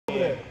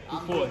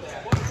court.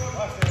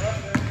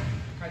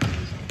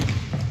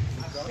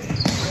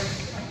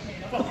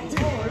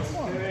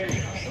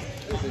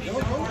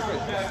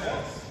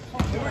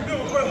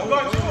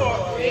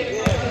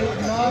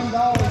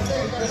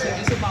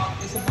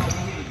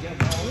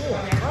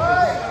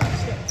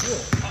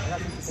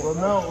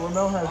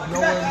 Ramel has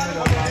nowhere near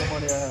the amount of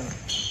money I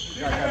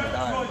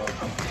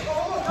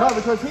have. No,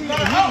 because he gets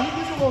a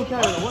little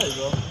carried away,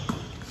 bro.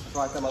 So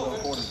I said my little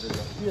quarters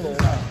video.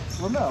 Yeah,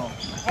 Ramel.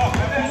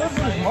 He lives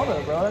with his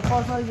mother, bro. That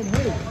car's not even his.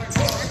 The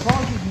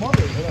car's his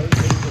mother.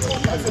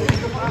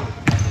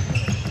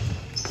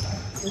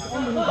 It's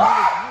under his mother's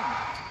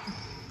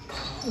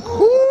name.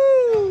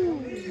 Woo!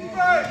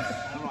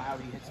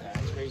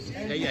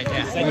 Yeah, he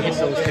hits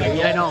those.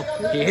 Yeah, I know.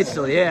 He hits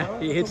those. Yeah,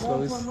 he hits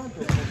those.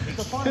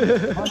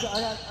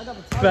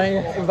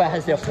 Everybody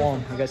has their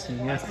form. I guess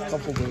yeah,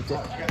 comfortable with it.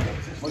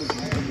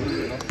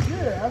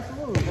 Yeah,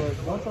 absolutely.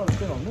 But don't try to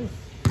sit on me.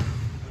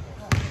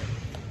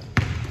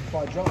 If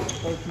I jump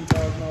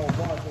 $13,000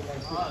 box with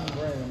like 16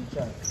 grand in the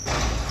check.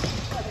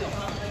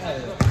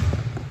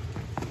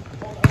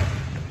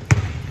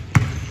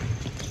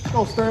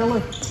 Go,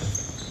 Stanley.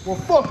 Well,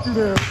 fuck you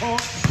there,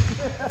 punk.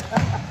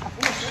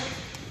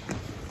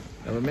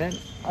 Never man.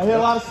 I hear a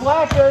lot of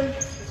slapping.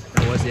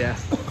 That was yeah.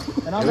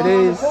 And I'm There not it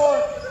on the is.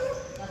 court.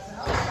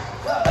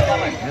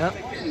 Yep.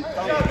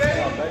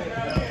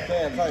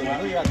 Sam, sorry, you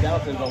know you got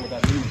Down syndrome with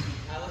that dude.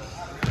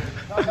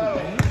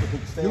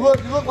 You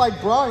look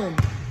like Brian.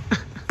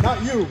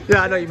 Not you.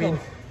 Yeah, I know what you mean.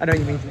 I know what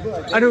you mean.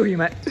 I know who you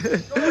meant. It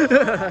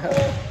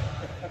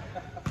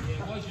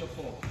was your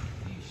fault.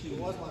 It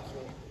was my fault.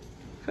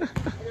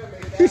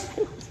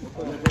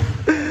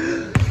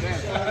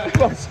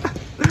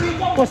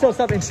 What's up,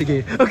 stop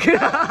instigating? Okay. He's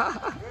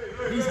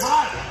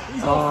hot.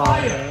 He's on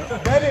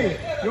fire. Betty,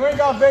 you ain't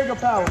got Vega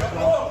power,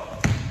 bro.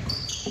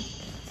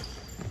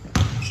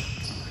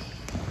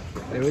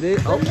 There it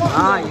is. Oh,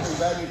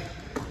 nice.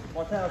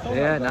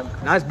 Yeah,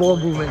 nice ball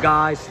movement,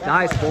 guys.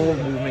 Nice ball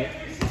movement.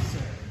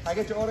 Can I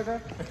get your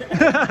autograph?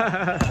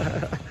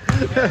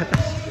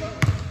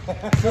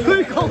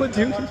 Playing Call of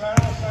Duty.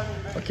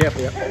 Oh,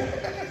 careful, yeah.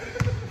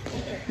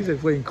 He's like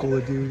playing Call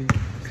of Duty.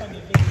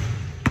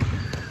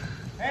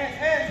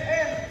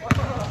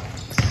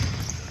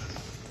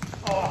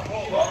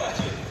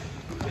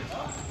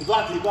 You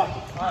blocked it, you blocked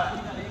it.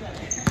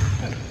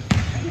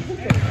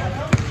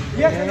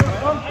 Yes,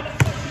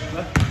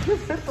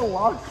 just hit the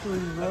lock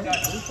screen, bro.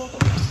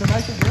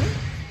 Tonight again?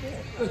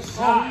 Good shot.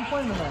 What are you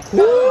playing tonight?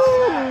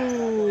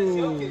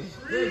 Woo!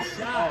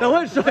 That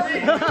was shot.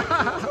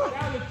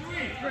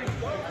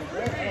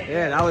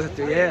 Yeah, that was a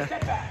 3, yeah.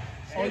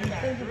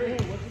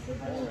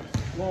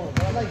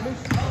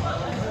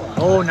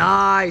 Oh,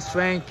 nice,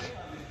 Frank.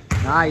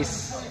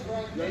 Nice.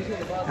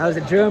 That was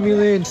a Jeremy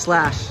Lin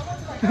slash.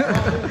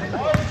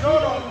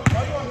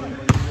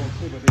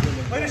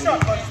 Play the shot,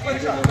 bud. Play the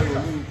shot.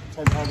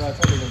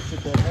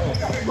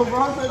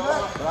 LeBron said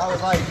that? But I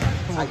was like,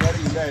 I get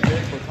it, you guys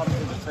big, but come to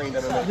the train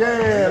MMA.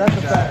 Yeah, that's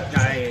a fact.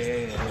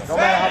 No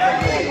matter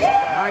how big you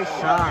are. Nice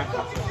shot.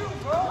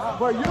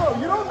 But you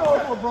don't know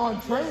if LeBron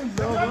trains,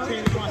 though, bro.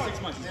 Trained for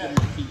 6 months.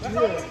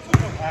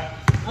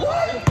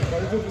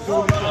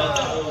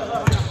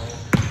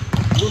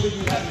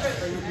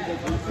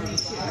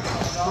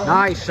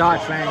 Nice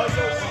shot, Frank.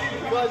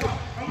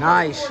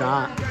 Nice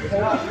shot. No,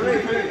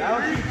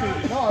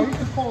 he's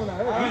just calling out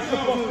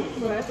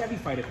everybody. That's every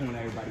fighter calling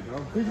everybody,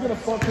 bro. He's gonna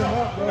fuck him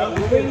up, bro. No,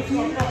 wait, you see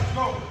him was the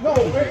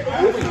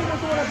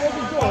one that broke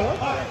his jaw, right?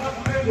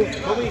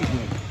 What weight is he?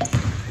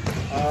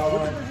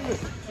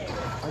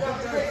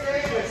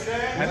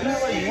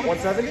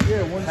 170?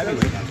 Yeah, 170. I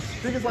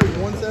think it's like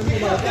 170.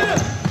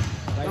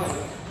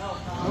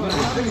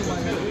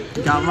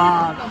 Got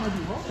robbed.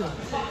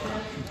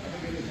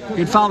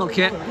 Good follow,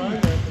 Kit.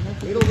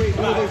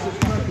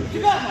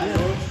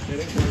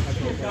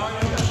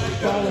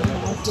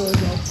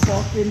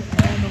 Fucking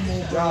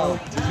animal, bro.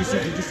 Did you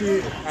see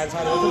it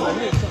outside of the like,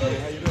 hey,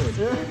 how you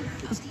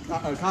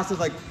doing? Costa's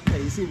like,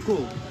 hey, you seem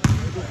cool.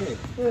 It's okay.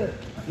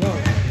 Yo,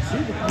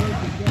 see the man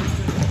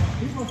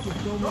he must have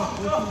so much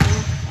pussy.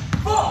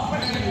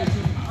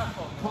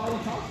 Paulo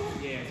Costa?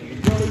 Yeah.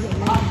 Bro, he's a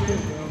lot of shit,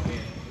 bro.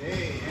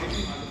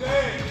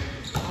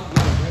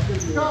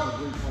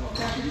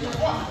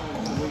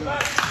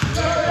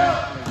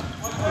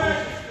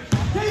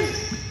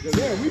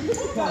 Yeah, we put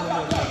the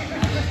Paulo in there.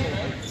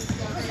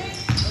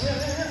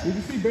 Did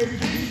you see Baby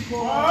Khabib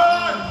call?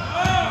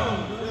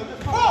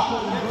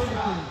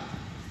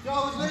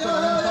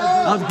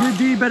 That was good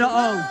D, better O.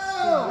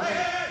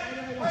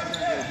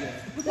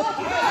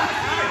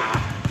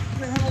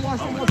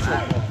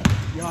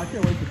 Yo, I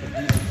can't wait to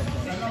Khabib to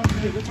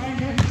come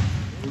back.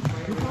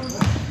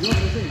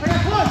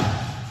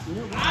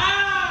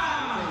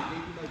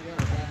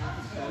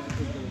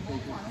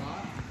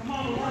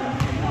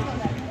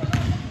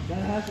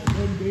 That has to be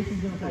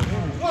Gaethje's gonna fight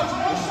him.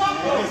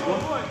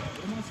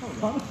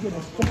 I'm gonna fuck him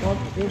up,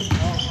 bro.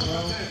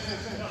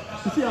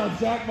 You see how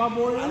jack my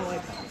boy is? I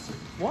like that.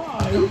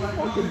 Why? He's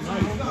fucking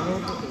nice, bro.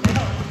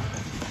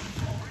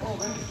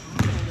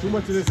 too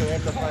much of this and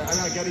after the fight. I'm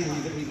not getting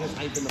he's just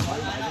hyping the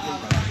fight. I just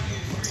think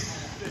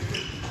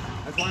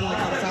that's why I like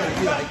outside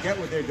of you. I get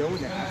what they're doing.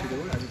 They're actually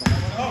doing it.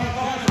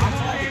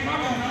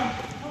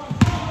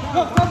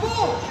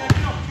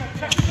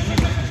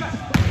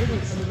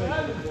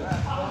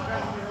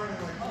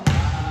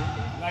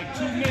 Like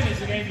 2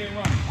 minutes, it ain't been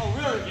running. Oh,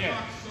 really?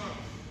 Yeah.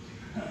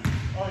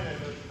 Oh, yeah.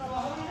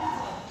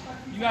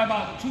 You got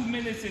about 2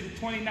 minutes and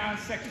 29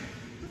 seconds.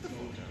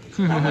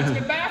 I went to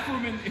the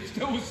bathroom and it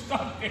still was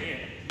stuck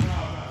there.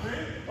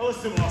 Oh, it's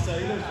still also.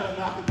 He was trying to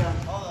knock it down.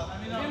 It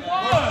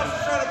was.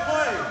 Trying to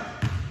play.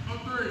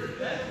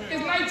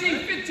 It's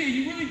 1915.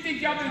 You really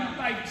think y'all been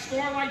like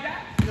scoring like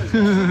that?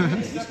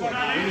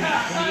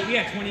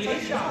 Yeah,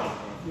 28 shots.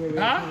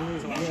 Huh?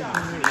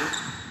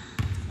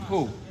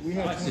 Who? We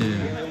had 8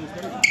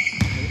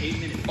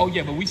 minutes. Oh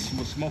yeah, but we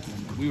were smoking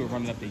them. We were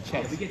running up their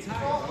chest. We get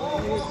tired.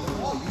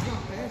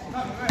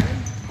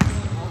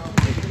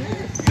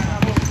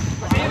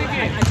 Say it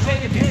again. I say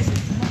it again.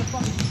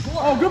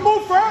 Oh, good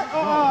move, Fred.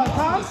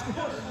 Tom.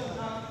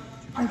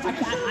 I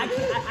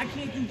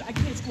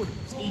can't score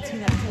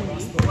 18 out of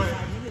 28.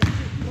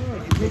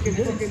 You're making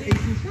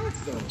 18 shots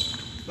though.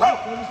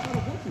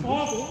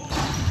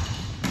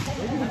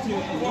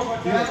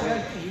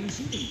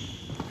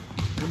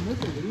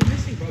 We're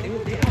missing, bro.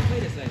 They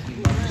outplayed us last week.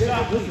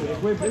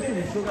 We're missing.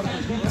 We still got to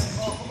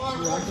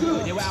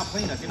They were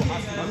outplaying us. They were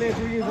hustling. My man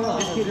 3 years old.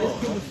 This kid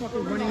was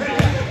fucking running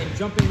and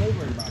jumping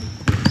over everybody.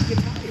 Get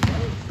tired, bro.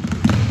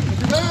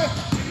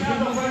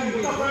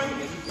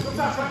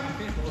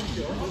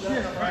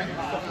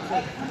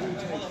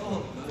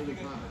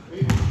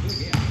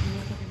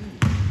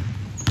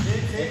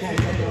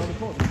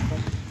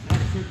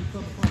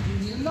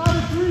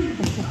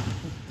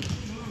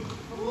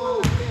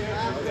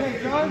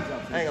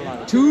 Hang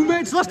on. 2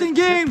 minutes left in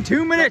game.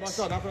 2 minutes.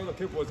 Not for the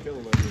kick was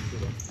killing us.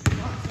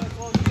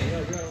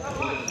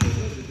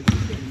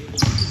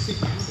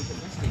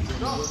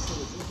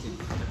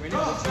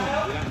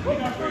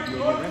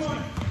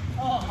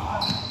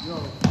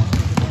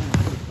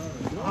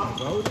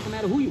 Bro, it doesn't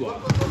matter who you are.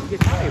 You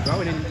get tired,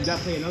 bro, and then you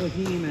gotta play another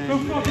team. And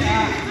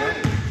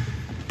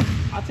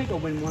I'll take a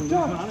win one. I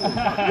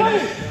don't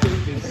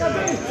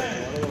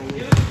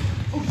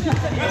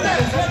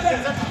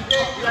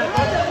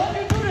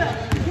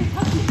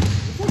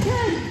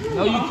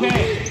No, you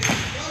can't.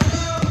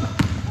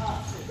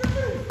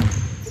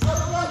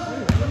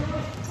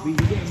 We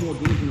get more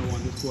games on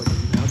this court than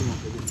the other one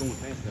because it's going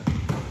faster.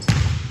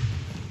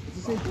 It's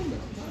the same thing,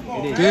 though.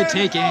 It is. Good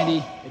take, Andy.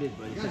 It is,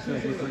 but it's just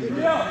like we're playing.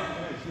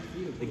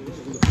 Like, the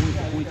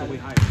points are way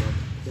higher, bro.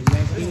 The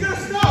last game, over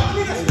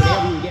there,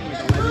 we were getting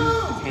like 11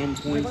 to 10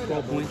 points,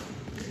 12 points.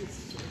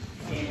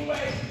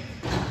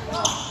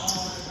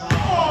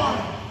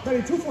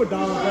 Benny, 2 for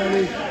down,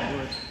 Benny.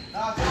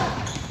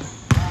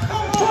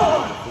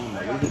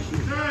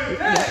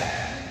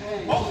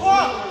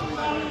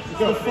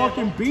 The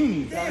fucking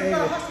beanies.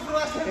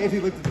 Andy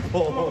looked at the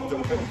ball.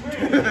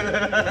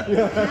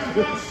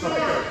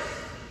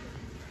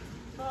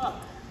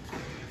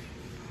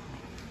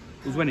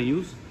 Who's winning?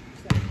 Yous?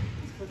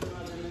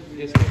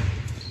 Yes.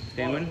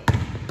 Stan winning? 10,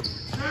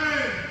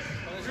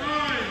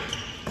 9,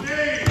 8,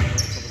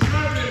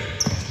 7,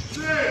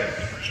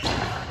 6.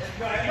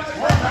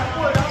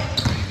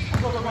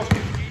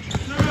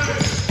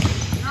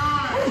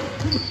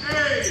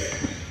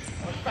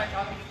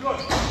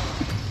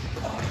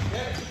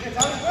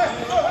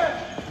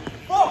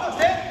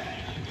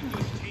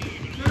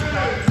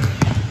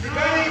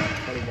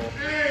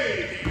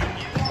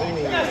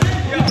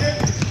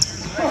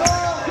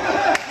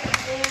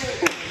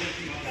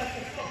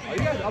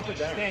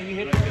 Stan, you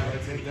hit it?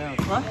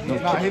 Huh? No,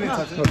 he didn't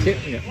touch it. Okay,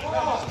 yeah.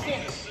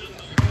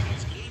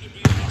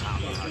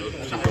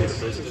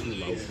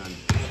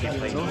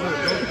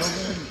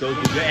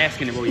 You're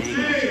asking it where you ain't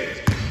going.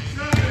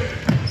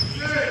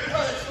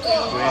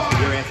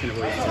 You're asking it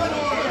where you ain't going.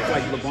 That's why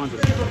LeBron's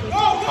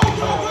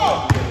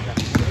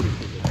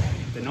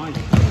the 9.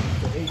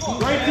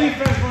 Great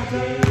defense,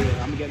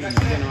 Montana. I'm getting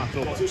off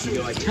over.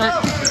 You're like,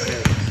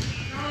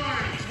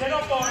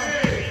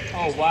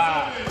 oh,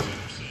 wow.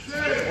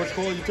 Which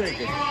call you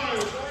taking?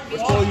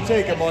 Which call you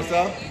taking,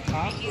 Marcel?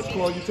 Huh? Which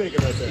call you taking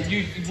right there?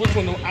 Which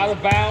one, the out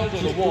of bounds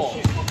or the wall?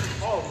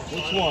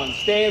 Which one?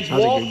 Stan's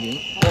wall? Or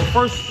the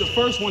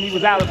first one, he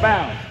was out of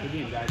bounds.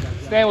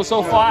 Stan was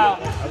so far out.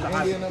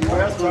 Stan,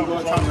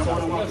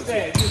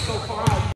 he was so far out.